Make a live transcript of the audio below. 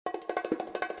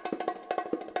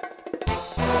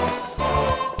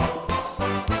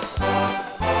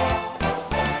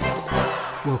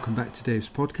welcome back to Dave's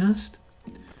podcast.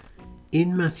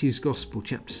 In Matthew's Gospel,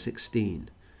 chapter 16,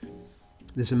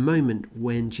 there's a moment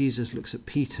when Jesus looks at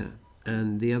Peter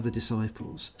and the other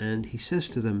disciples and he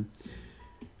says to them,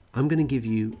 I'm going to give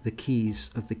you the keys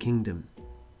of the kingdom.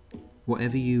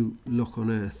 Whatever you lock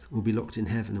on earth will be locked in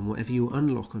heaven, and whatever you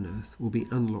unlock on earth will be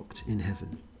unlocked in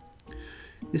heaven.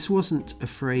 This wasn't a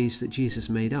phrase that Jesus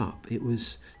made up. It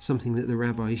was something that the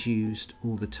rabbis used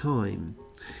all the time.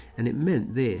 And it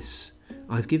meant this: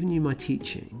 I've given you my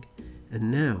teaching,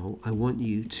 and now I want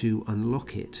you to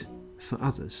unlock it for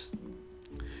others.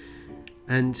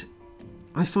 And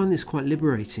I find this quite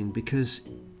liberating, because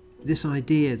this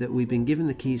idea that we've been given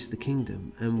the keys to the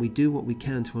kingdom and we do what we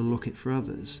can to unlock it for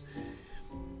others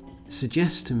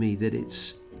suggests to me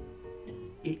that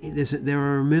there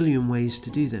are a million ways to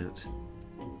do that.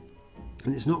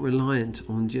 And it's not reliant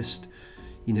on just,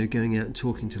 going out and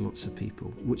talking to lots of people,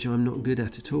 which I'm not good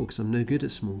at all, because I'm no good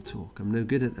at small talk. I'm no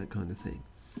good at that kind of thing.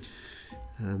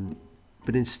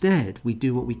 But instead, we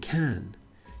do what we can,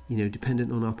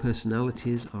 dependent on our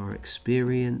personalities, our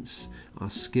experience, our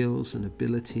skills and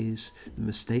abilities, the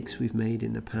mistakes we've made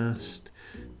in the past,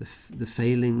 the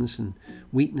failings and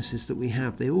weaknesses that we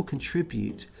have. They all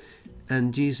contribute.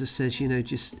 And Jesus says,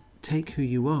 just take who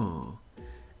you are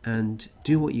and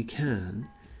do what you can,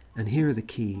 and here are the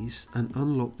keys, and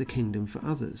unlock the kingdom for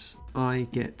others. I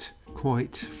get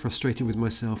quite frustrated with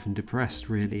myself and depressed,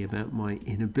 really, about my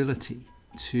inability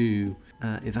to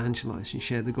evangelize and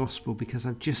share the gospel, because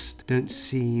I just don't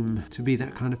seem to be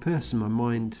that kind of person. My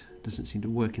mind doesn't seem to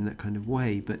work in that kind of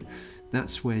way, but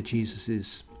that's where Jesus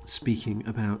is speaking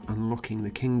about unlocking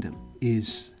the kingdom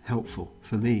is helpful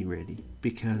for me, really,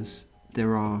 because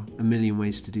there are a million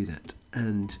ways to do that.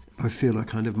 And I feel I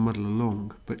kind of muddle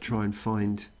along, but try and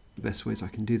find the best ways I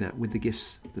can do that with the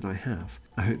gifts that I have.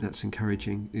 I hope that's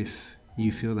encouraging if you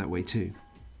feel that way too.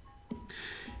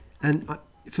 And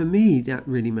for me, that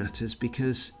really matters,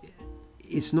 because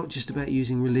it's not just about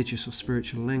using religious or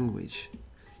spiritual language.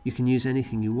 You can use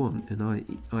anything you want, and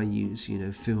I use,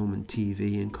 film and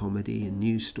TV and comedy and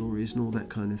news stories and all that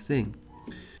kind of thing.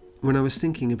 When I was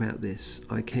thinking about this,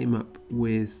 I came up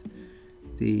with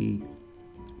the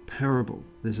parable.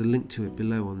 There's a link to it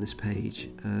below on this page,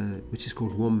 which is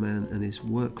called One Man and His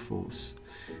Workforce.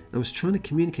 I was trying to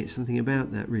communicate something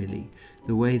about that, really,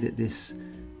 the way that this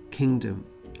kingdom,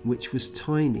 which was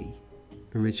tiny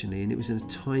originally, and it was in a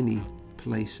tiny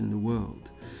place in the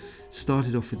world,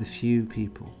 started off with a few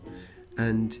people,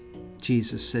 and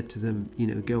Jesus said to them,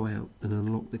 go out and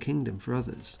unlock the kingdom for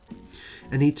others.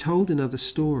 And he told another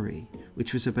story,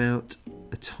 which was about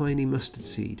a tiny mustard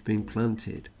seed being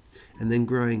planted and then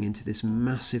growing into this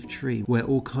massive tree where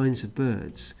all kinds of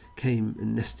birds came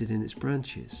and nested in its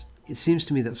branches. It seems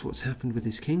to me that's what's happened with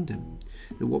his kingdom,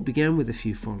 that what began with a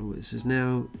few followers has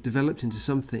now developed into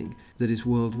something that is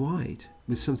worldwide,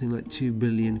 with something like 2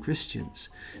 billion Christians.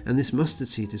 And this mustard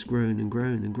seed has grown and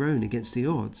grown and grown against the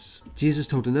odds. Jesus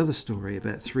told another story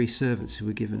about 3 servants who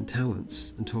were given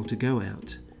talents and told to go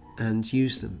out and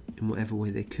use them in whatever way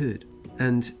they could.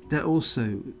 And that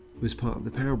also was part of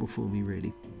the parable for me,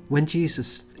 really. When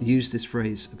Jesus used this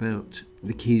phrase about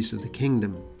the keys of the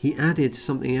kingdom, he added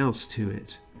something else to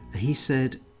it. He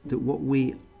said that what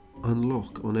we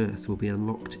unlock on earth will be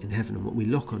unlocked in heaven, and what we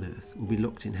lock on earth will be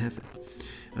locked in heaven.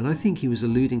 And I think he was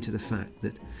alluding to the fact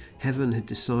that heaven had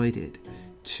decided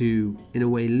to, in a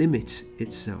way, limit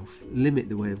itself, limit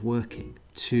the way of working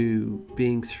to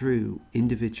being through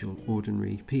individual,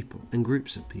 ordinary people and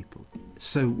groups of people.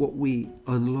 So what we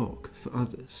unlock for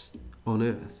others on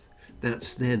earth,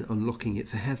 that's then unlocking it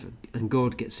for heaven, and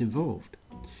God gets involved.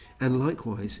 And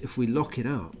likewise, if we lock it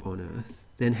up on earth,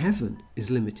 then heaven is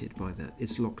limited by that.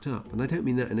 It's locked up. And I don't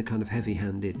mean that in a kind of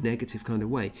heavy-handed, negative kind of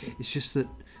way. It's just that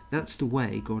that's the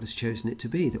way God has chosen it to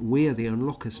be, that we are the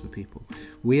unlockers for people.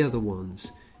 We are the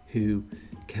ones who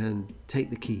can take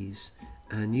the keys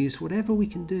and use whatever we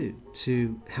can do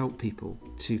to help people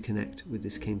to connect with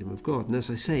this kingdom of God. And as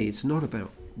I say, it's not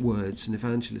about words and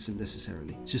evangelism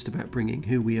necessarily. It's just about bringing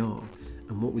who we are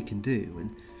and what we can do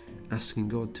and asking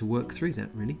God to work through that,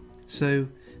 really. So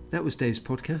that was Dave's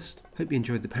podcast. Hope you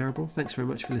enjoyed the parable. Thanks very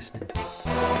much for listening.